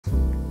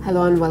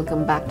Hello and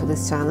welcome back to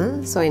this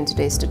channel. So in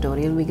today's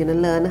tutorial we're going to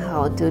learn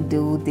how to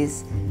do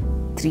this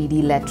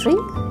 3D lettering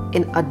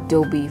in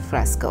Adobe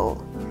Fresco.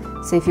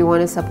 So if you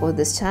want to support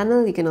this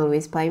channel, you can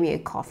always buy me a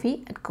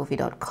coffee at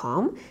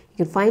ko-fi.com. You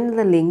can find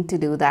the link to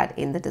do that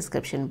in the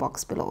description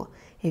box below.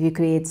 If you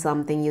create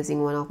something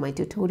using one of my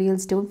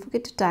tutorials, don't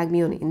forget to tag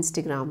me on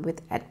Instagram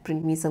with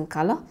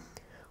 @printmesomecolor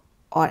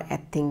or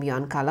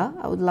 @thingbeyondcolor.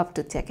 I would love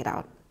to check it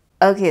out.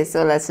 Okay,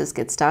 so let's just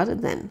get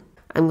started then.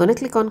 I'm going to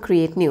click on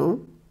create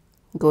new.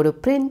 Go to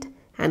print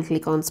and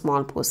click on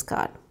small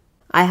postcard.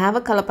 I have a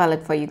color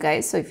palette for you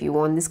guys, so if you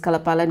want this color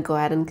palette, go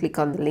ahead and click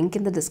on the link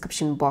in the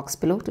description box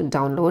below to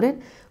download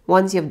it.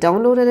 Once you've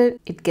downloaded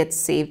it, it gets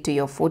saved to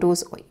your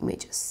photos or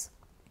images.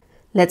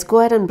 Let's go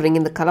ahead and bring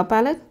in the color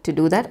palette. To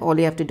do that, all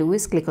you have to do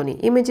is click on your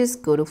images,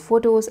 go to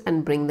photos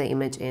and bring the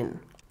image in.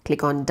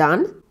 Click on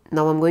done.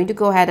 Now I'm going to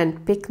go ahead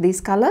and pick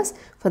these colors.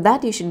 For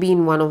that, you should be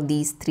in one of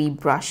these three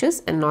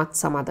brushes and not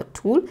some other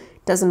tool.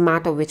 Doesn't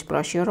matter which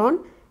brush you're on.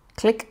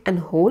 Click and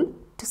hold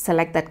to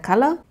select that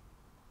color.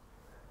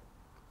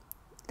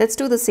 Let's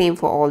do the same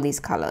for all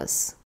these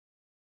colors.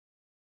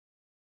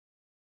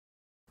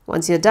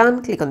 Once you're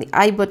done, click on the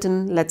I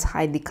button. Let's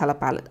hide the color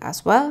palette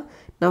as well.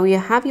 Now you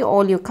have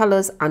all your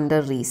colors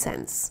under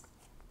recents.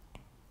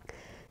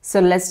 So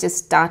let's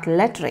just start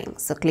lettering.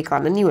 So click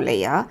on a new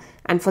layer,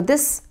 and for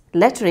this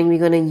lettering we're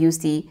going to use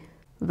the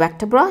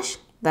vector brush,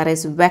 that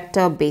is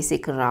vector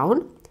basic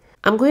round.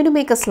 I'm going to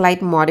make a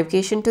slight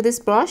modification to this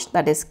brush,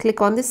 that is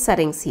click on the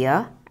settings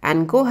here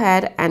and go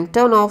ahead and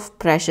turn off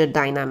pressure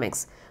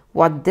dynamics.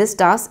 What this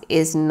does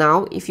is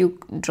now if you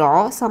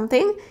draw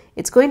something,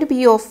 it's going to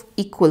be of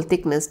equal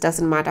thickness,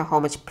 doesn't matter how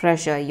much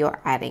pressure you're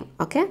adding.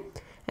 Okay,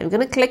 I'm going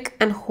to click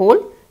and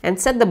hold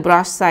and set the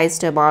brush size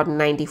to about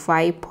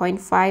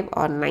 95.5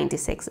 or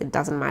 96, it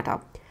doesn't matter.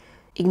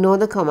 Ignore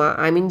the comma,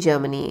 I'm in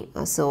Germany,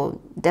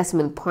 so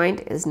decimal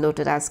point is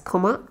noted as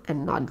comma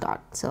and not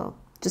dot, so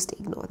just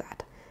ignore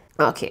that.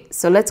 Okay,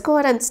 so let's go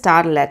ahead and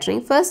start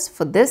lettering first.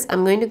 For this,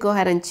 I'm going to go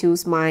ahead and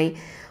choose my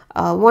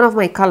one of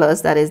my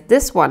colors, that is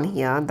this one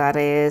here, that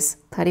is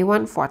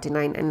 31,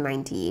 49 and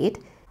 98,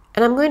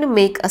 and I'm going to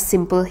make a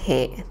simple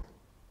hey.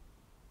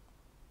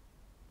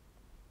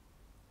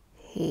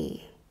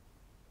 Hey.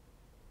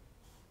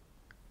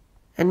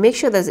 And make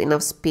sure there's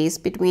enough space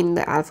between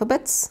the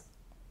alphabets.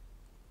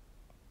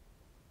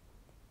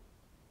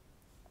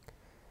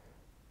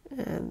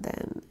 And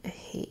then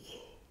hey.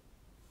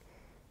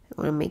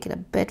 I want to make it a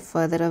bit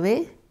further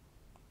away.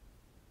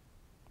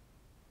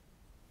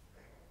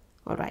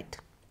 Alright.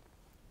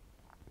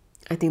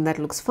 I think that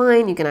looks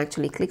fine. You can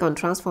actually click on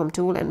transform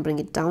tool and bring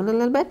it down a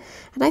little bit.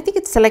 And I think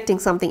it's selecting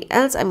something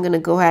else. I'm going to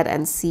go ahead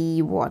and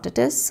see what it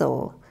is.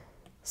 So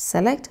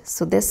select.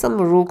 So there's some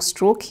rogue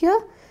stroke here.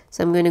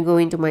 So I'm going to go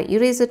into my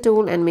eraser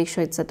tool and make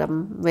sure it's at a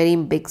very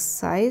big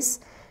size.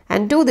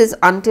 And do this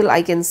until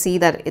I can see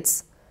that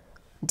it's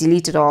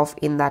deleted off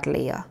in that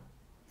layer.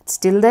 It's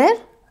still there.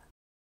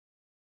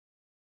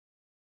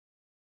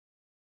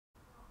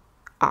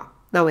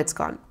 Now it's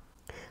gone.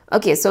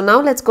 Okay, so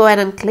now let's go ahead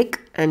and click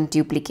and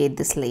duplicate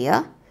this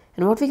layer.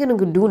 And what we're going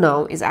to do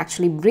now is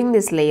actually bring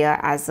this layer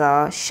as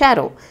a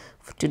shadow.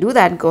 To do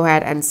that, go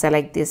ahead and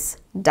select this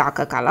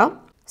darker color.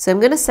 So I'm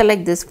going to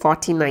select this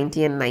 40,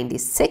 90 and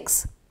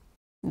 96.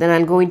 Then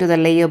I'll go into the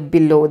layer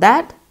below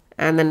that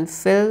and then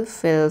fill,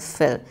 fill,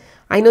 fill.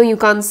 I know you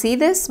can't see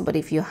this, but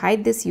if you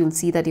hide this, you'll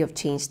see that you've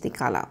changed the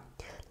color.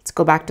 Let's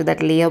go back to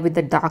that layer with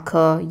the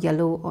darker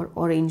yellow or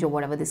orange or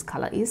whatever this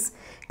color is.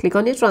 Click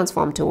on your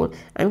transform tool.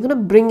 I'm going to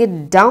bring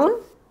it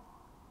down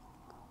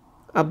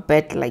a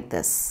bit like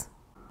this.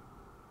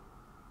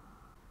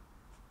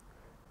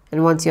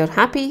 And once you're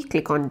happy,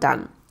 click on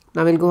done.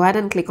 Now we'll go ahead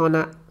and click on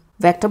a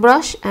vector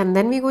brush, and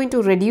then we're going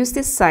to reduce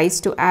this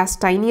size to as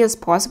tiny as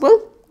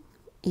possible,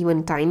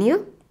 even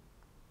tinier.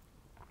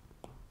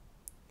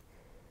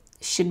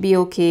 Should be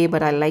okay,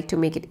 but I like to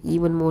make it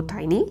even more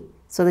tiny,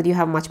 so that you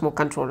have much more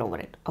control over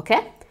it.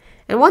 Okay,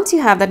 and once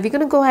you have that, we're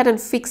going to go ahead and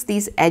fix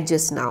these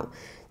edges now.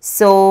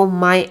 So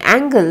my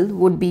angle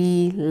would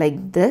be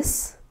like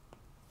this.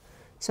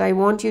 So I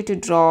want you to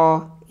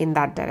draw in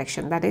that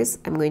direction. That is,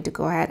 I'm going to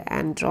go ahead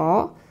and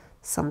draw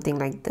something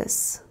like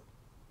this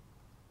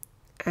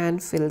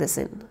and fill this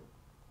in.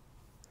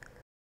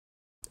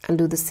 I'll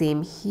do the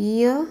same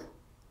here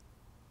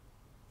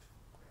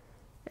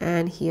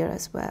and here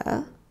as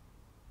well.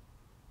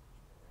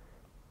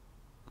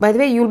 By the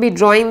way, you'll be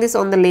drawing this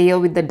on the layer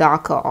with the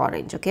darker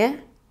orange, okay?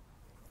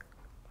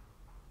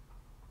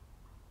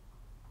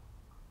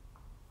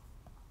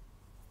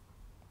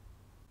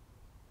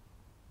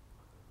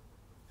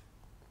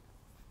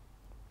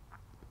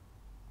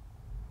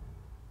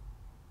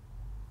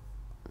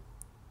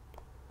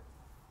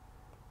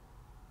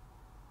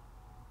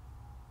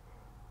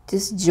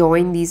 Just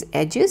join these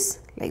edges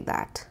like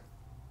that.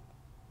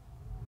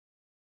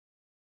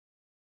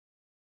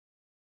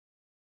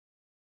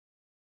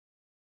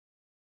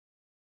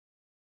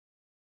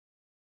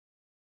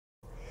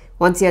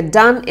 Once you're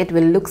done, it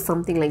will look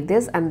something like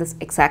this, and this is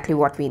exactly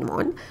what we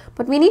want.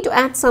 But we need to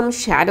add some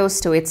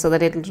shadows to it so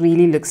that it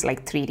really looks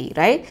like 3D,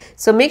 right?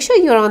 So make sure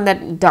you're on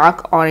that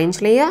dark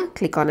orange layer,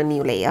 click on a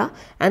new layer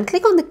and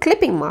click on the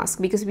clipping mask,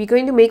 because we're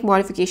going to make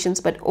modifications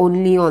but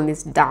only on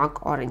this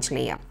dark orange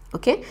layer.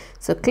 Okay,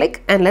 so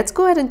click and let's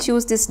go ahead and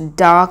choose this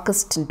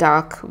darkest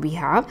dark we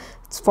have.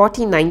 It's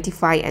 40,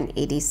 95 and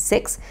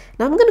 86.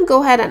 Now I'm going to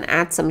go ahead and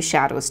add some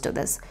shadows to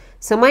this.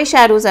 So my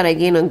shadows are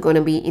again going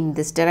to be in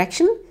this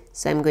direction.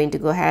 So I'm going to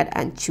go ahead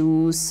and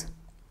choose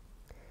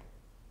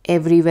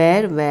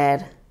everywhere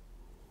where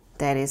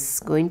there is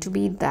going to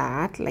be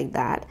that, like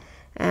that,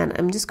 and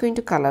I'm just going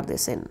to color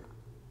this in.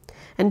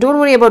 And don't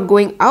worry about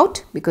going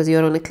out, because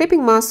you're on a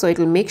clipping mask, so it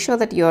will make sure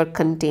that you're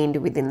contained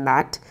within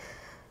that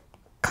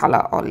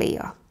color or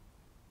layer.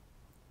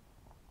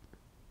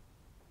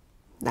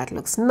 That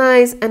looks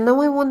nice. And now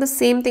I want the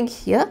same thing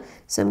here,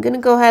 so I'm going to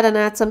go ahead and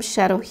add some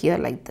shadow here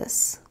like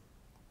this.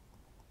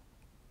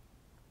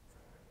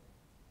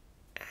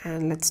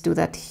 And let's do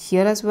that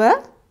here as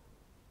well.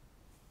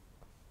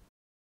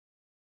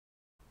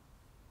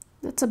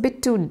 That's a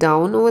bit too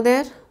down over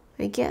there,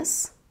 I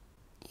guess.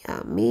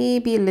 Yeah,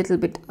 maybe a little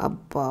bit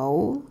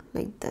above,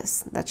 like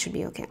this. That should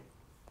be okay.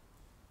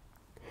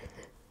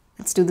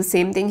 Let's do the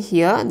same thing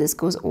here. This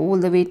goes all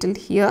the way till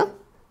here.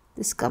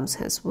 This comes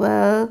as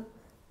well,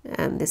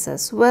 and this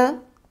as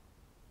well.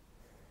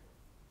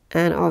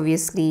 And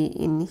obviously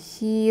in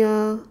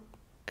here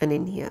and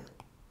in here.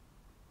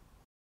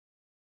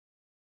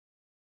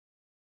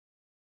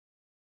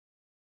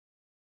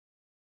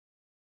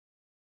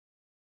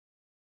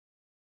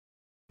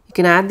 You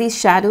can add these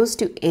shadows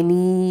to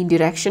any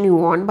direction you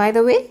want, by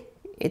the way.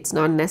 It's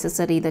not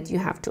necessary that you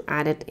have to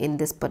add it in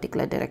this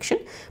particular direction.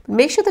 But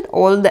make sure that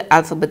all the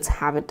alphabets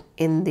have it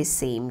in the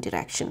same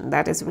direction.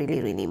 That is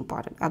really, really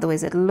important.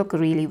 Otherwise, it'll look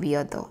really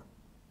weird though.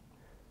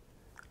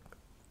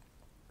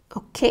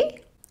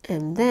 Okay.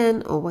 And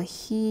then over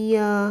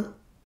here,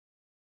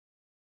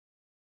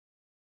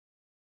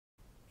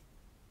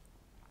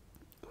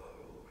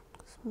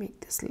 let's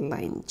make this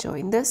line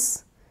join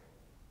this.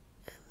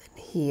 And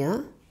then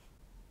here.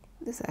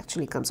 This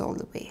actually comes all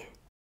the way.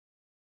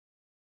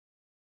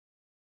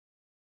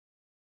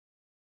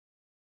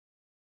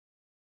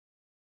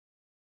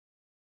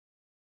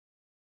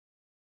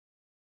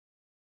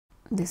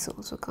 This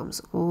also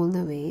comes all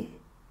the way.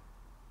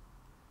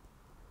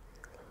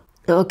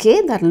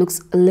 Okay, that looks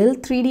a little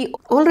 3D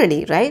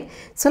already, right?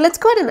 So let's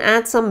go ahead and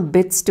add some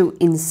bits to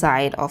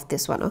inside of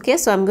this one. Okay,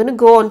 so I'm going to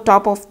go on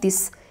top of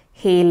this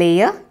hay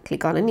layer,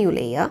 click on a new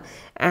layer,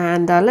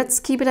 and let's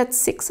keep it at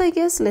 6, I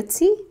guess. Let's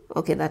see.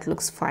 Okay, that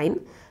looks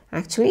fine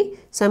actually.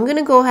 So I'm going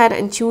to go ahead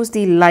and choose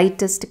the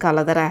lightest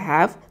color that I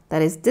have.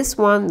 That is this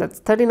one. That's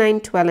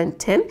 39, 12 and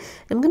 10.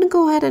 I'm going to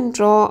go ahead and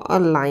draw a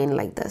line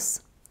like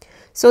this.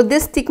 So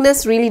this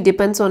thickness really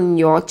depends on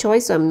your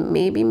choice. So I'm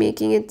maybe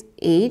making it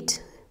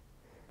 8.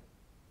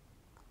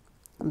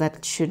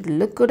 That should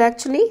look good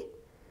actually.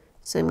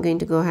 So I'm going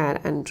to go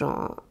ahead and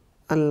draw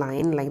a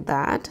line like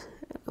that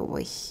over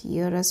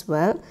here as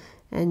well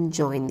and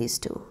join these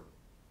two.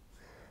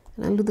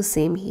 And I'll do the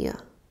same here.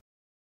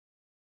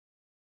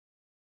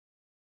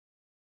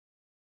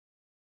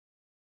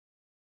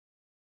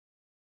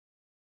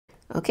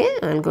 Okay,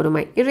 I'll go to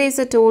my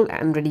eraser tool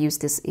and reduce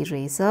this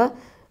eraser.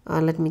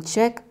 Let me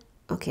check.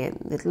 Okay,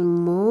 a little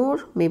more,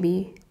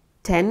 maybe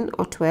 10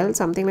 or 12,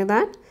 something like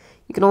that.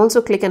 You can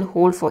also click and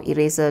hold for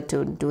eraser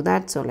to do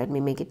that. So let me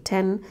make it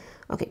 10.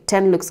 Okay,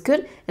 10 looks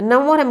good. And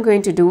now what I'm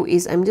going to do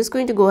is I'm just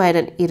going to go ahead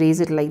and erase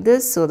it like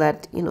this so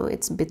that, you know,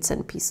 it's bits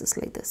and pieces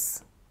like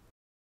this.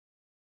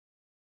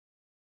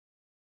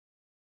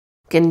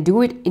 You can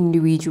do it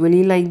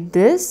individually like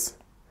this,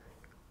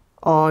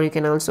 or you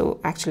can also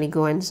actually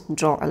go and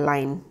draw a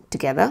line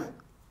together.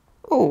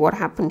 Oh, what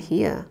happened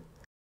here?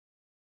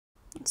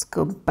 Let's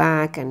go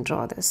back and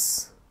draw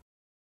this.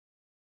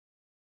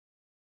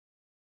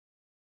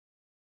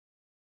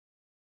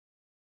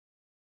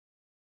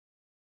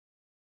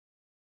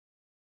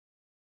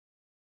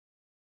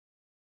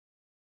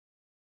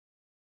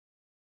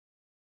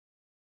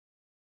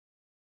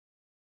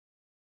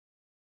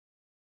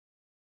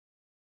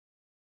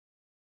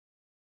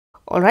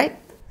 Alright,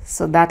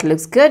 so that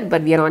looks good,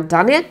 but we are not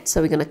done yet.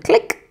 So we're going to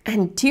click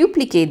and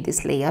duplicate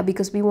this layer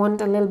because we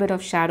want a little bit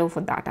of shadow for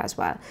that as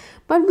well.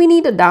 But we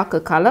need a darker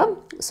color.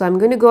 So I'm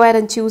going to go ahead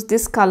and choose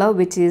this color,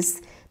 which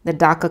is the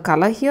darker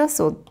color here.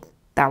 So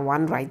that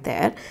one right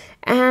there.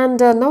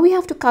 And now we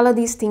have to color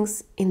these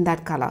things in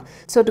that color.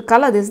 So to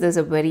color this, there's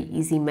a very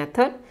easy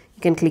method.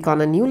 You can click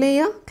on a new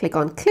layer, click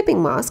on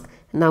clipping mask,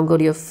 and now go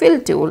to your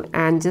fill tool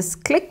and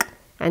just click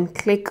and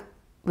click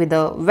with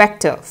a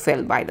vector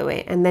fill, by the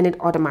way, and then it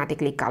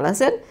automatically colors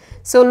it.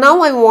 So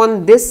now I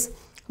want this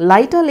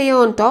lighter layer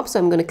on top, so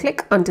I'm going to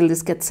click until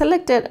this gets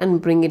selected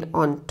and bring it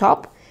on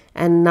top.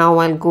 And now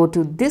I'll go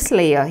to this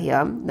layer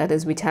here, that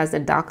is which has the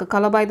darker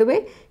color, by the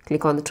way.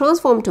 Click on the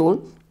transform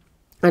tool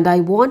and I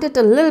want it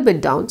a little bit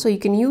down, so you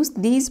can use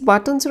these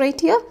buttons right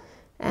here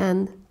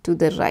and to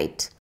the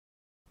right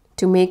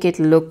to make it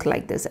look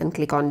like this, and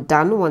click on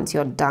done once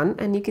you're done,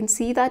 and you can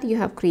see that you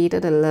have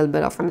created a little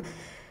bit of an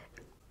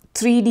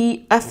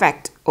 3D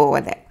effect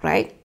over there,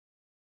 right?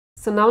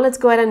 So now let's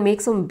go ahead and make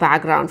some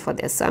background for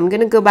this. So I'm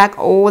going to go back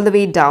all the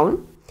way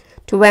down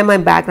to where my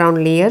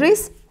background layer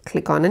is.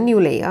 Click on a new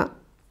layer.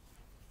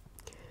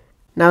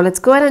 Now let's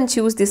go ahead and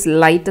choose this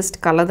lightest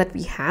color that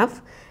we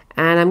have,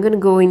 and I'm going to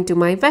go into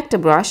my vector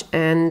brush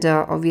and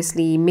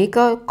obviously make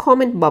a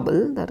comment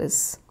bubble that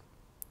is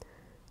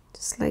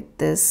just like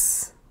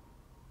this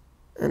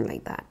and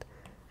like that,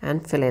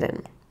 and fill it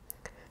in.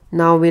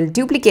 Now we'll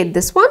duplicate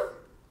this one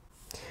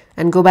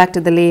and go back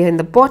to the layer in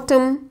the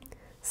bottom,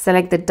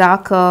 select the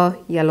darker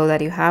yellow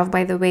that you have,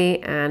 by the way,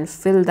 and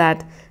fill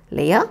that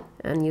layer,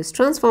 and use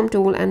transform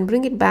tool and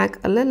bring it back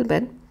a little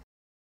bit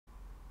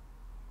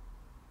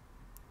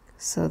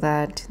so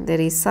that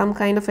there is some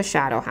kind of a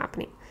shadow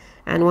happening.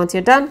 And once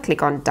you're done,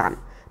 click on done.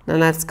 Now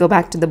let's go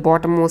back to the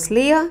bottommost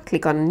layer,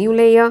 click on a new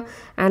layer,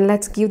 and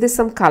let's give this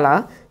some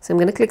color. So I'm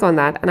going to click on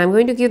that, and I'm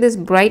going to give this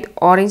bright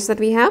orange that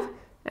we have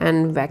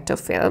and vector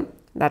fill.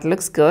 That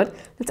looks good.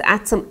 Let's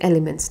add some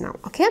elements now.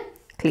 Okay,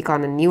 click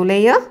on a new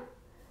layer,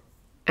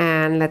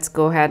 and let's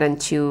go ahead and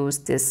choose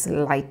this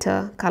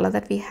lighter color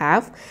that we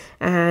have,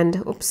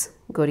 and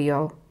go to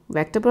your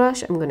vector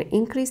brush. I'm going to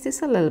increase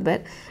this a little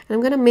bit, and I'm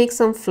going to make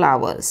some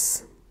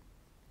flowers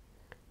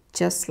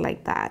just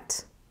like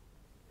that.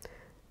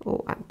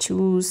 I'll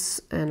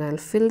choose and I'll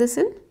fill this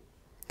in.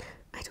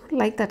 I don't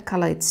like that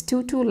color, it's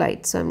too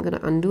light, so I'm going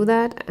to undo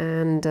that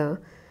and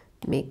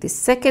make the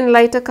second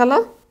lighter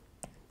color.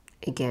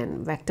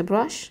 Again, vector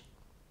brush,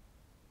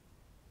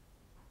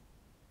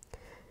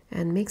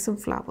 and make some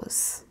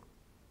flowers.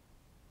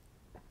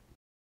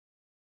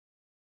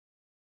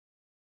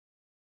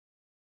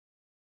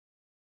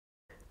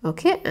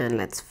 Okay, and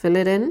let's fill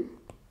it in.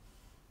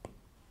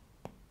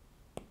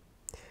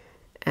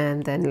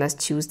 And then let's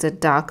choose the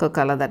darker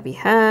color that we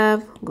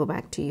have. Go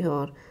back to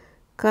your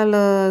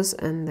colors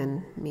and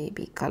then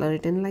maybe color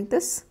it in like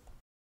this.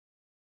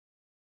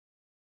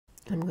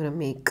 I'm going to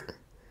make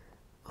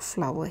a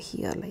flower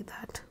here like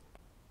that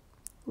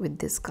with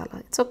this color.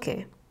 It's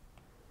okay.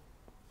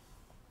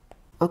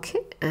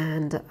 Okay,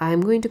 and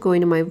I'm going to go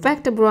into my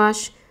vector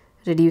brush,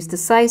 reduce the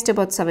size to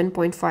about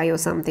 7.5 or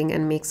something,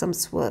 and make some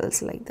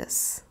swirls like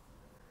this.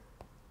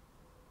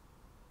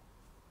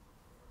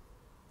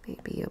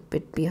 Maybe a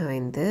bit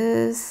behind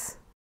this,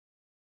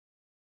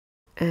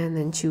 and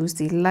then choose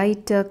the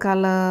lighter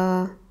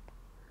color,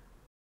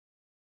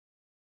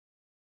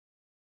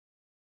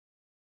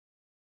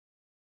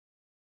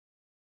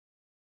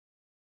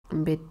 a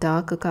bit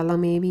darker color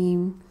maybe,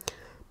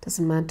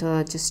 doesn't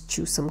matter, just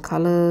choose some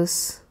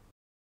colors.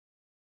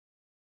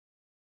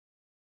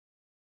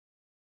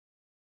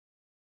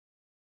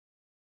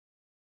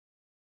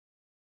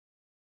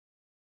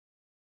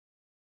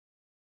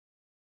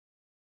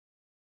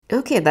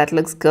 Okay, that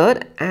looks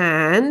good,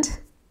 and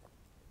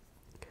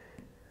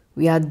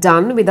we are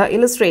done with our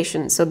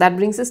illustration. So that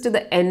brings us to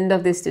the end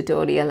of this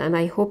tutorial, and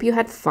I hope you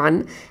had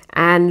fun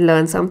and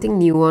learned something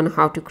new on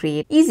how to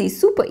create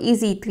super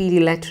easy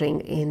 3D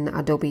lettering in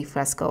Adobe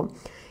Fresco.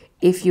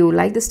 If you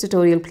like this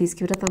tutorial, please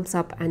give it a thumbs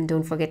up, and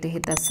don't forget to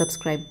hit that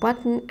subscribe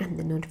button and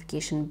the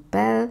notification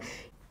bell.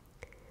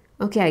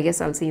 Okay, I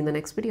guess I'll see you in the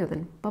next video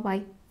then. Bye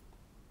bye.